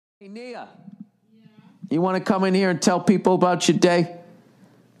Hey, Nia, you want to come in here and tell people about your day?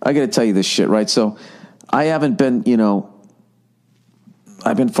 I got to tell you this shit, right? So I haven't been,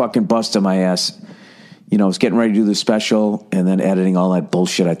 I've been fucking busting my ass. I was getting ready to do the special and then editing all that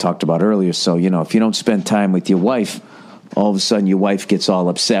bullshit I talked about earlier. So, if you don't spend time with your wife, all of a sudden your wife gets all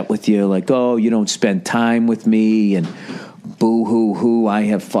upset with you. Like, oh, you don't spend time with me and boo-hoo-hoo, I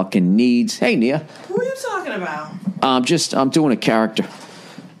have fucking needs. Hey, Nia. Who are you talking about? I'm doing a character.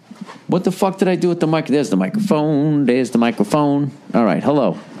 What the fuck did I do with the mic? There's the microphone. There's the microphone. All right,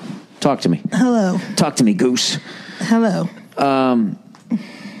 hello. Talk to me. Hello. Talk to me, goose. Hello.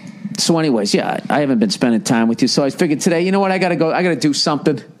 So anyways, yeah, I haven't been spending time with you. So I figured today, you know what? I got to go. I got to do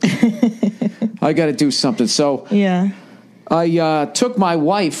something. I got to do something. So yeah, I took my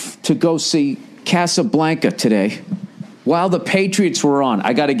wife to go see Casablanca today while the Patriots were on.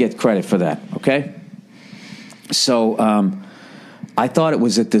 I got to get credit for that, okay? So I thought it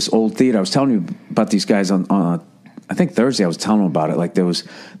was at this old theater. I was telling you about these guys on I think Thursday. I was telling them about it. Like there was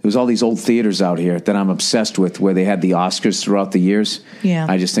all these old theaters out here that I'm obsessed with, where they had the Oscars throughout the years. Yeah,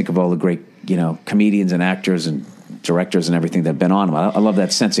 I just think of all the great comedians and actors and directors and everything that have been on them. I love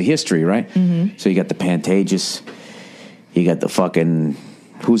that sense of history, right? Mm-hmm. So you got the Pantages, you got the fucking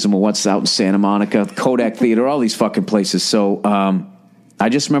Who's and What's out in Santa Monica, Kodak Theater, all these fucking places. So I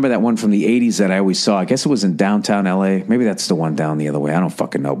just remember that one from the 80s that I always saw. I guess it was in downtown L.A. Maybe that's the one down the other way. I don't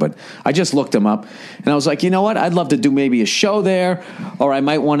fucking know. But I just looked them up, and I was like, you know what? I'd love to do maybe a show there, or I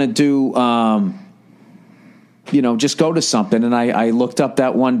might want to do, just go to something. And I looked up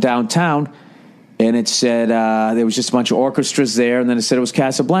that one downtown, and it said there was just a bunch of orchestras there, and then it said it was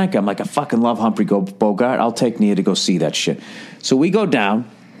Casablanca. I'm like, I fucking love Humphrey Bogart. I'll take Nia to go see that shit. So we go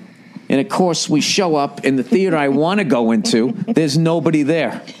down. And, of course, we show up in the theater I want to go into. There's nobody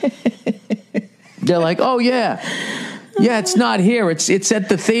there. They're like, oh, yeah. Yeah, it's not here. It's at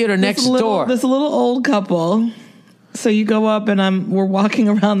the theater next door. This little old couple. So you go up, and we're walking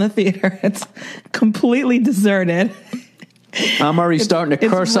around the theater. It's completely deserted. I'm already starting to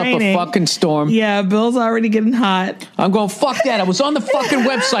curse raining. Up a fucking storm. Yeah, Bill's already getting hot. I'm going, fuck that. I was on the fucking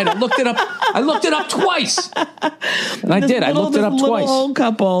website. I looked it up twice. And I looked it up twice. Little old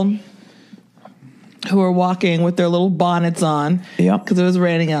couple who are walking with their little bonnets on. Yep. Because it was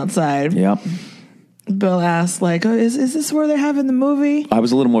raining outside. Yep. Bill asked, like, oh, is this where they're having the movie? I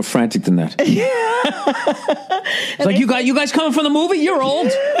was a little more frantic than that. Yeah. It's like, you guys coming from the movie? You're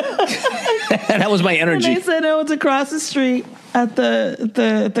old. That was my energy. And they said, no, it's across the street at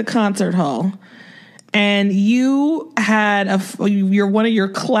the concert hall. And you had you're one of your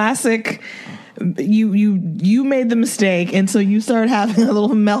classic. You made the mistake, and so you started having a little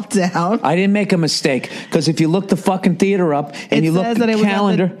meltdown. I didn't make a mistake, because if you look the fucking theater up and you look at the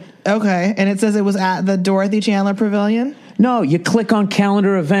calendar. Okay, and it says it was at the Dorothy Chandler Pavilion? No, you click on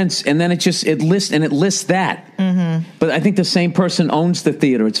calendar events, and then it lists that. Mm-hmm. But I think the same person owns the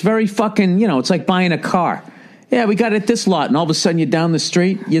theater. It's very fucking, it's like buying a car. Yeah, we got it at this lot, and all of a sudden you're down the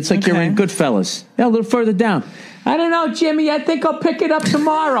street. It's like You're in Goodfellas. Yeah, a little further down. I don't know, Jimmy. I think I'll pick it up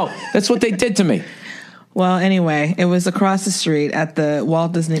tomorrow. That's what they did to me. Well, anyway, it was across the street at the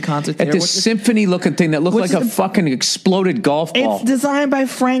Walt Disney Concert Theater. At this symphony-looking thing that looked like a fucking exploded golf ball. It's designed by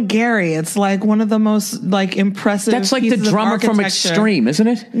Frank Gehry. It's like one of the most impressive. That's like the drummer from Extreme, isn't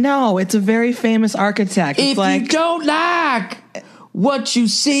it? No, it's a very famous architect. If you don't like what you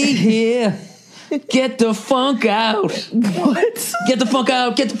see here, get the funk out. What? Get the funk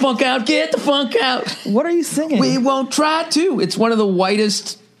out, get the funk out, get the funk out. What are you singing? We won't try to. It's one of the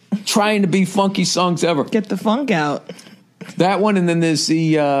whitest trying to be funky songs ever. Get the funk out. That one, and then there's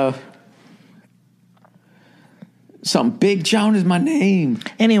the something Big John is my name.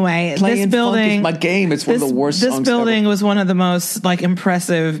 Anyway, Playing this building funk is my game. It's one of the worst songs ever. This building was one of the most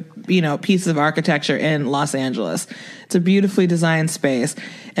impressive, pieces of architecture in Los Angeles. It's a beautifully designed space.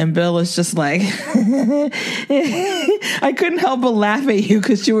 And Bill was just like, I couldn't help but laugh at you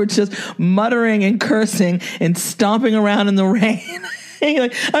because you were just muttering and cursing and stomping around in the rain. You're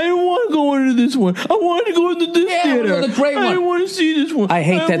like, I don't want to go into this one. I want to go into this theater. The great one. I don't want to see this one. I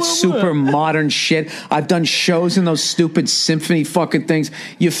hate that super modern shit. I've done shows in those stupid symphony fucking things.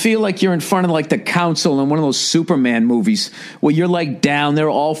 You feel like you're in front of the council in one of those Superman movies where you're down, they're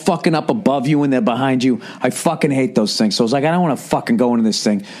all fucking up above you and they're behind you. I fucking hate those things. So I was like, I don't want to fucking go into this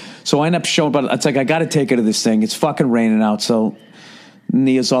thing. So I end up showing, but it's like, I got to take her to this thing. It's fucking raining out, so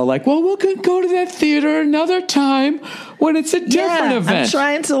Nia's all like, well, we'll go to that theater another time when it's a different event. I'm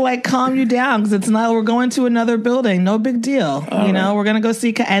trying to calm you down because we're going to another building. No big deal. Right. We're going to go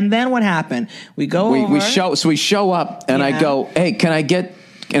see. And then what happened? We go over. We show up and I go, hey, can I get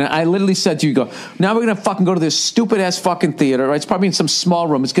And I literally said to you, now we're going to fucking go to this stupid-ass fucking theater, right? It's probably in some small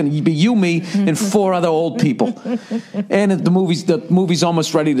room. It's going to be you, me, and 4 other old people. And the movie's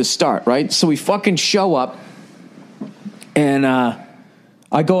almost ready to start, right? So we fucking show up, and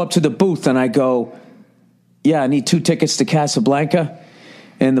I go up to the booth, and I go, yeah, I need 2 tickets to Casablanca.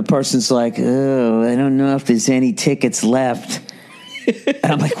 And the person's like, oh, I don't know if there's any tickets left.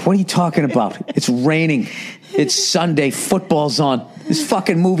 And I'm like, what are you talking about? It's raining. It's Sunday. Football's on. This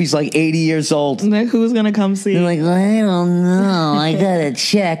fucking movie's like 80 years old. Like, who's going to come see? They're like, well, I don't know. I got to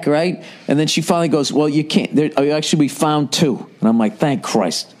check, right? And then she finally goes, well, you can't. Actually, we found 2. And I'm like, thank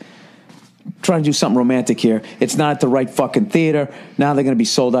Christ. I'm trying to do something romantic here. It's not at the right fucking theater. Now they're going to be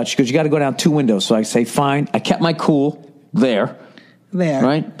sold out. She goes, you got to go down 2 windows. So I say, fine. I kept my cool there.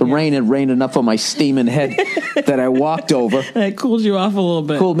 Right? The rain had rained enough on my steaming head that I walked over. It cooled you off a little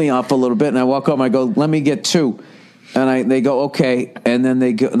bit. Cooled me off a little bit, and I walk over, I go, let me get 2. And they go, okay. And then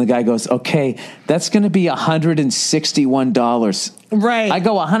and the guy goes, okay, that's going to be $161. Right. I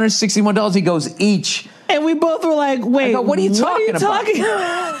go, $161? He goes, each. And we both were like, wait, I go, what are you talking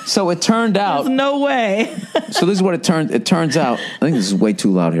about? So it turned out. There's no way. So this is what it turns out. I think this is way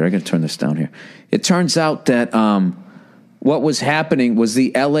too loud here. I got to turn this down here. It turns out that what was happening was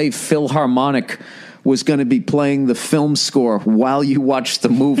the LA Philharmonic was going to be playing the film score while you watched the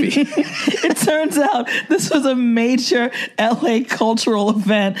movie. It turns out this was a major LA cultural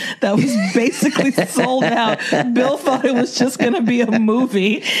event that was basically sold out. Bill thought it was just going to be a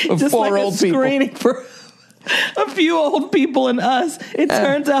movie. Just 4 like old a screening people. for a few old people and us. It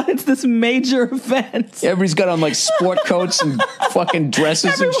turns out it's this major event. Everybody's got on like sport coats and fucking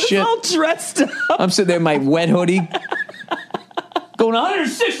dresses Everyone's and shit. all dressed up. I'm sitting there in my wet hoodie. Going,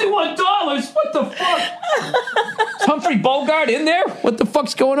 $161? What the fuck? Is Humphrey Bogart in there? What the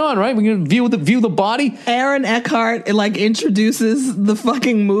fuck's going on, right? We're going to view the body? Aaron Eckhart, introduces the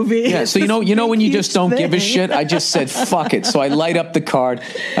fucking movie. Yeah, so you know when you just don't give a shit? I just said, fuck it. So I light up the card,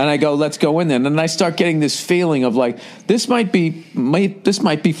 and I go, let's go in there. And then I start getting this feeling of like, this might be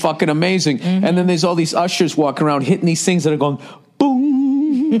fucking amazing. Mm-hmm. And then there's all these ushers walking around hitting these things that are going,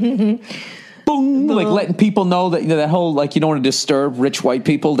 boom. Boom, like letting people know that that whole you don't want to disturb rich white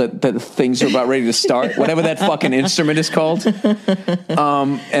people that things are about ready to start, whatever that fucking instrument is called.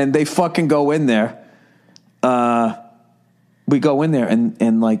 And they fucking go in there. We go in there and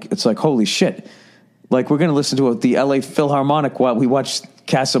it's like, holy shit. Like, we're going to listen to the LA Philharmonic while we watch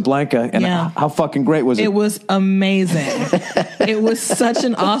Casablanca. And how fucking great was it? It was amazing. It was such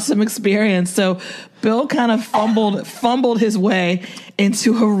an awesome experience. So Bill kind of fumbled his way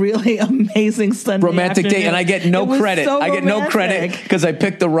into a really amazing Sunday romantic afternoon. date, and I get no credit. So I get no credit because I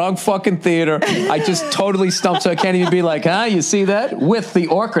picked the wrong fucking theater. I just totally stumped, so I can't even be like, you see that? With the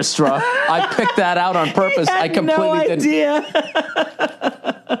orchestra. I picked that out on purpose. I completely didn't.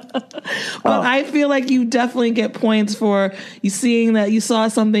 But I feel like you definitely get points for you seeing that you saw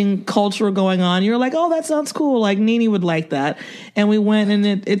something cultural going on. You're like, oh, that sounds cool. Like, Nene would like that. And we went,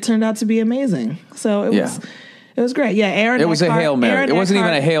 and it turned out to be amazing. So it was great. Yeah, Aaron Eckhart. It was a Hail Mary. It wasn't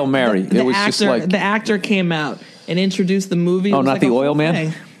even a Hail Mary. It was just like... The actor came out and introduced the movie. Oh, not the oil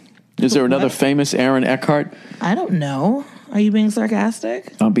man? Is there another famous Aaron Eckhart? I don't know. Are you being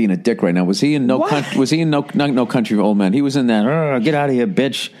sarcastic? I'm being a dick right now. Was he in No Country? Was he in No Country for Old Men? He was in that. Get out of here,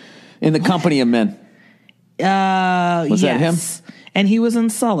 bitch. In the Company of Men. Was that him? And he was in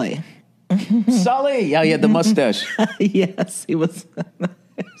Sully. Sully. Yeah, he had the mustache. Yes, he was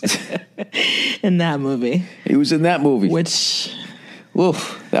in that movie. He was in that movie. Which...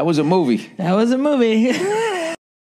 Oof, that was a movie. That was a movie.